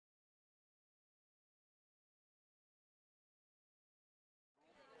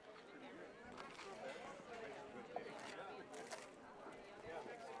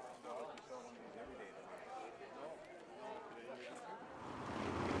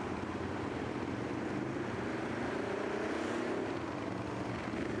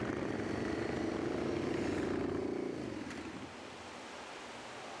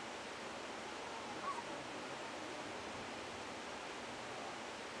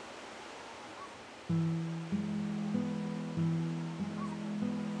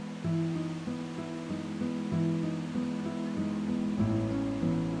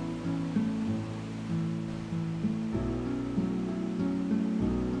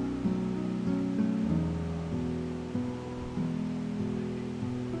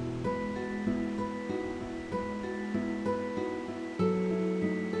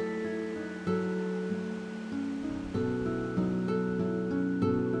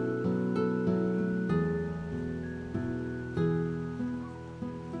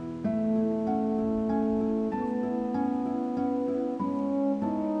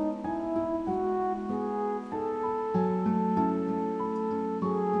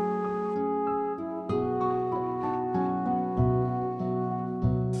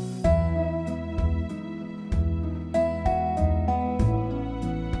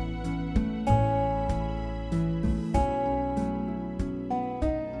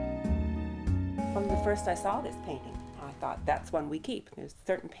first I saw this painting, I thought, that's one we keep. There's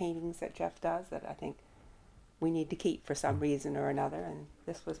certain paintings that Geoff does that I think we need to keep for some reason or another, and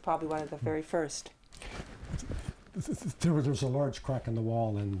this was probably one of the very first. There was a large crack in the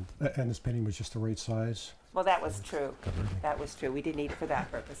wall, and this painting was just the right size. Well, that was true. That was true. We did need it for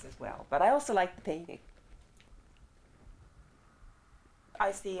that purpose as well. But I also like the painting.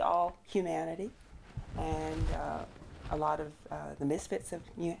 I see all humanity and a lot of the misfits of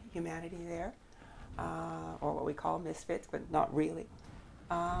humanity there, or what we call misfits, but not really,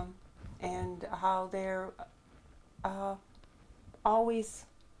 and how they're always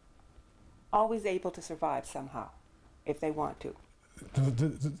able to survive somehow, if they want to.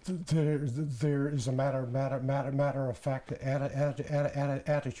 There is a matter of fact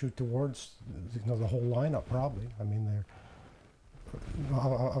attitude towards the whole lineup. Probably, I mean,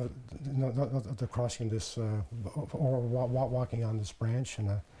 they're crossing this or walking on this branch in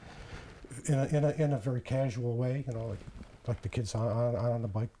a very casual way. You know, like the kids on the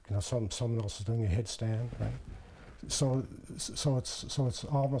bike. You know, someone else is doing a headstand, right? So it's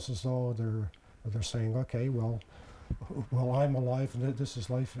almost as though they're saying, okay, well, I'm alive, and this is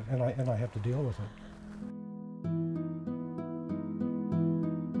life, and I have to deal with it.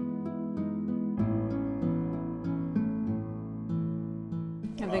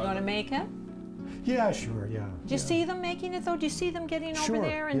 Are they going to make it? Yeah, sure, yeah. Do you see them making it, though? Do you see them getting over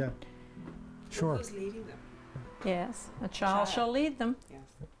there? And yeah. Sure. Who's leading them? Yes, a child shall lead them. Yes.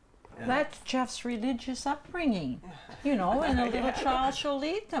 That's Geoff's religious upbringing, you know, and a little child shall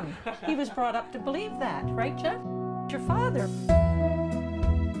lead them. He was brought up to believe that, right, Geoff? Your father.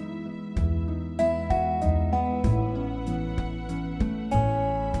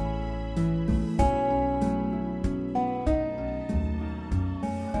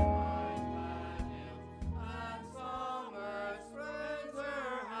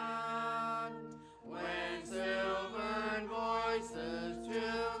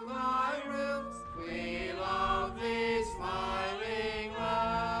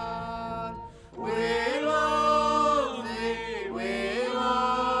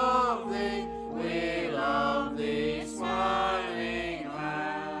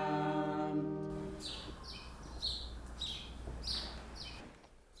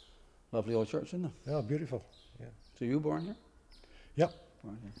 Lovely old church, isn't it? Yeah, beautiful. Yeah. So you born here? Yep.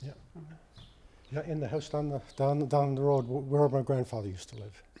 Born here. Yeah. Yeah, in the house down the road where my grandfather used to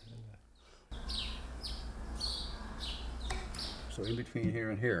live. So in between here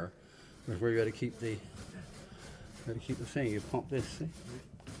and here is where you got to keep the thing. You pump this, see?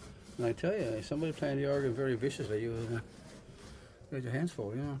 And I tell you, somebody playing the organ very viciously, you had your hands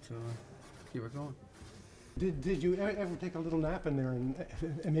full, you know, to keep it going. Did you ever take a little nap in there and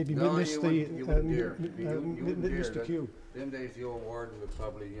maybe No, miss you the miss the cue? Them days the old warden would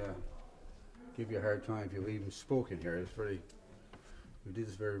probably give you a hard time if you even spoke in here. It's very, we did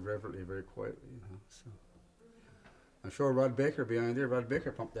this very reverently, very quietly, you know. So I'm sure Rod Baker behind there, Rod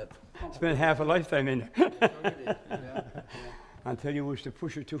Baker pumped that. Spent half a lifetime in there. Yeah. Until you was to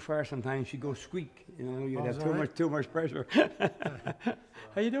push her too far, sometimes she'd go squeak. You know, you'd have too much pressure.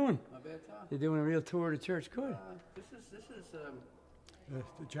 How you doing? Not bad, Tom. You're doing a real tour of the church. Good. This is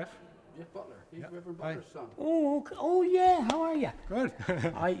Jeff? Jeff Butler. He's Reverend Butler's son. Oh yeah. How are you? Good.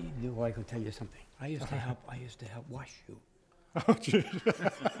 I could tell you something. I used to help wash you. Oh, gee.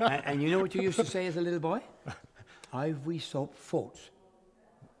 and you know what you used to say as a little boy? Ivory soap floats.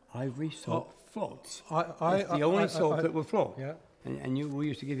 Ivory soap floats. It's the only soap that will float. Yeah. And we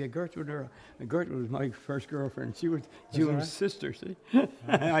used to give you Gertrude. Gertrude was my first girlfriend. She was June's sister, see?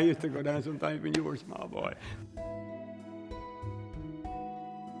 I used to go down sometimes when you were a small boy.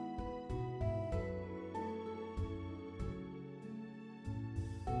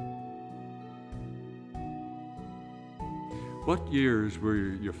 What years were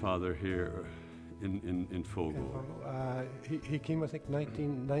your father here in Fogo? He came, I think,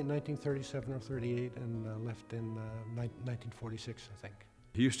 1937 or 38, and left in 1946, I think.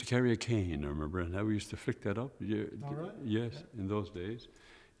 He used to carry a cane, I remember, and how we used to flick that up. All right. Yes, in those days.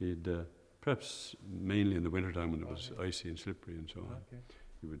 He'd, perhaps mainly in the wintertime when it was icy and slippery and so on. Okay.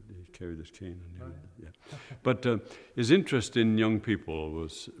 He'd carry this cane. And yeah. But his interest in young people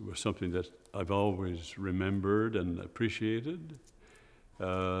was something that I've always remembered and appreciated.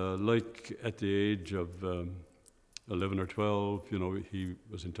 Like at the age of 11 or 12, you know, he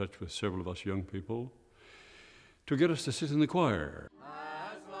was in touch with several of us young people to get us to sit in the choir.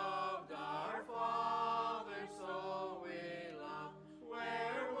 As loved our Father, so we love,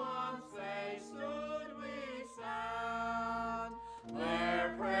 where once they stood we stand,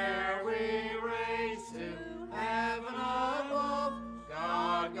 where prayer we raise to heaven above,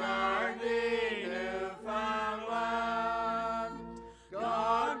 God guard thee.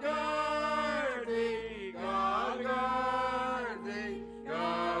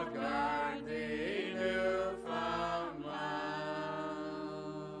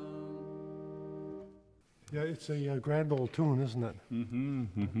 Yeah, it's a Granville tune, isn't it? Mm-hmm,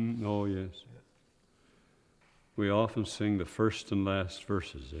 mm-hmm. Oh, yes. We often sing the first and last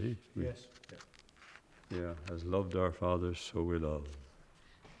verses, eh? Yes. Yeah, as loved our fathers, so we love.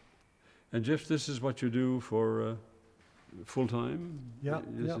 And Geoff, this is what you do for full time? Yeah.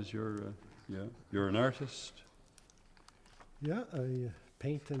 This is your, you're an artist? Yeah, I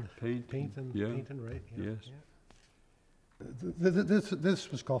paint and write. Yeah, Yes. Yeah.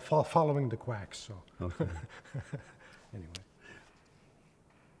 This was called Following the Quacks, so. Okay. Anyway.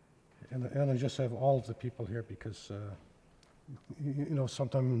 And I just have all of the people here because, you know,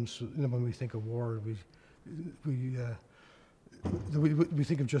 sometimes when we think of war, we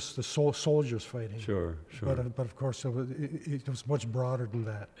think of just the soldiers fighting. Sure. But of course, it was much broader than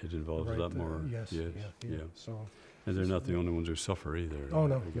that. It involves a lot more. Yes. Yeah. So. And they're not the only ones who suffer either. Oh,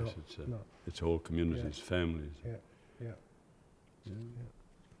 no, I guess no. it's whole communities, families. Yeah.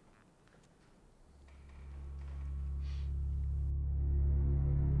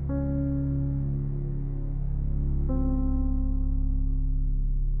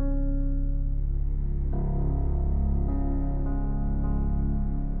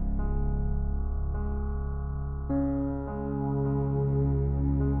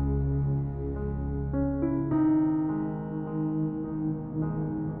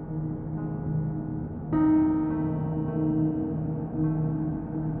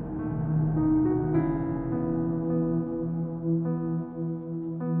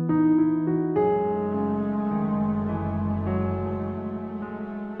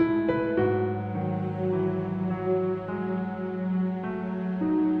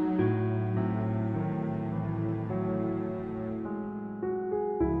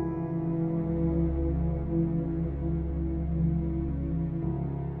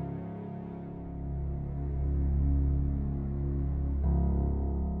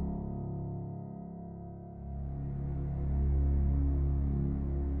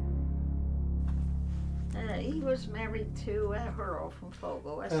 He was married to Earl from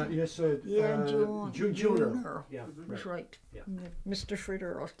Fogo, wasn't he? Yes, June Earl. Yeah, That's right. Yeah. Mr. Fred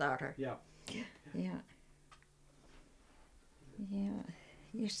Earl's daughter. Yeah. Yeah.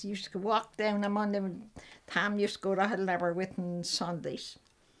 You used to walk down on Monday. Tom used to go to Huddlever with on Sundays.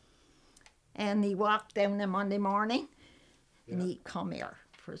 And he walked down on Monday morning and he'd come here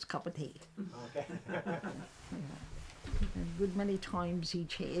for his cup of tea. Okay. And a good many times he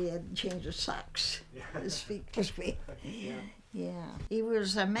had to change his socks, his feet to speak. Yeah. He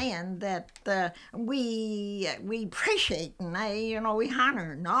was a man that we appreciate, and we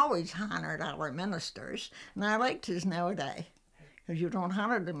honor and always honored our ministers. And I liked his nowadays, because you don't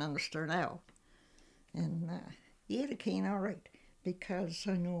honor the minister now. And he had a cane all right, because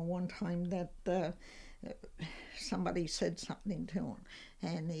I know one time that somebody said something to him,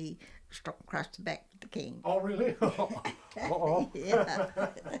 and he struck across the back with the cane. Oh, really? Uh-oh. Yeah,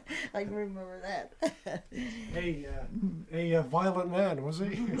 I can remember that. A violent man, was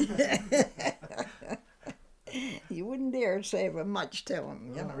he? You wouldn't dare say much to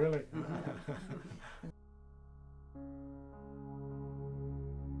him, you know. Really?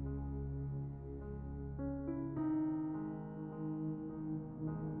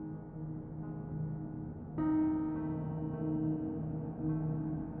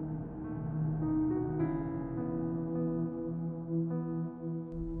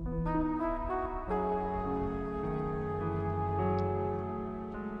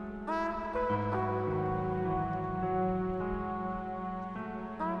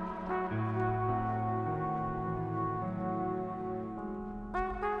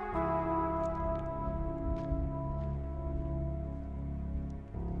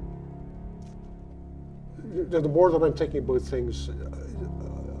 The more that I'm thinking about things,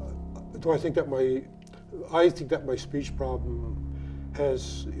 I think that my speech problem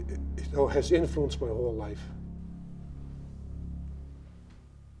has influenced my whole life.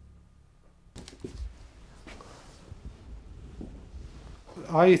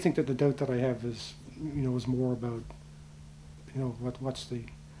 I think that the doubt that I have is more about,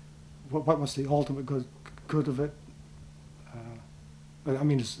 what was the ultimate good of it. I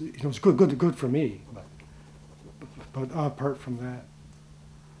mean, it's good for me. But apart from that,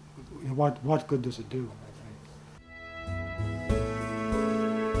 what good does it do?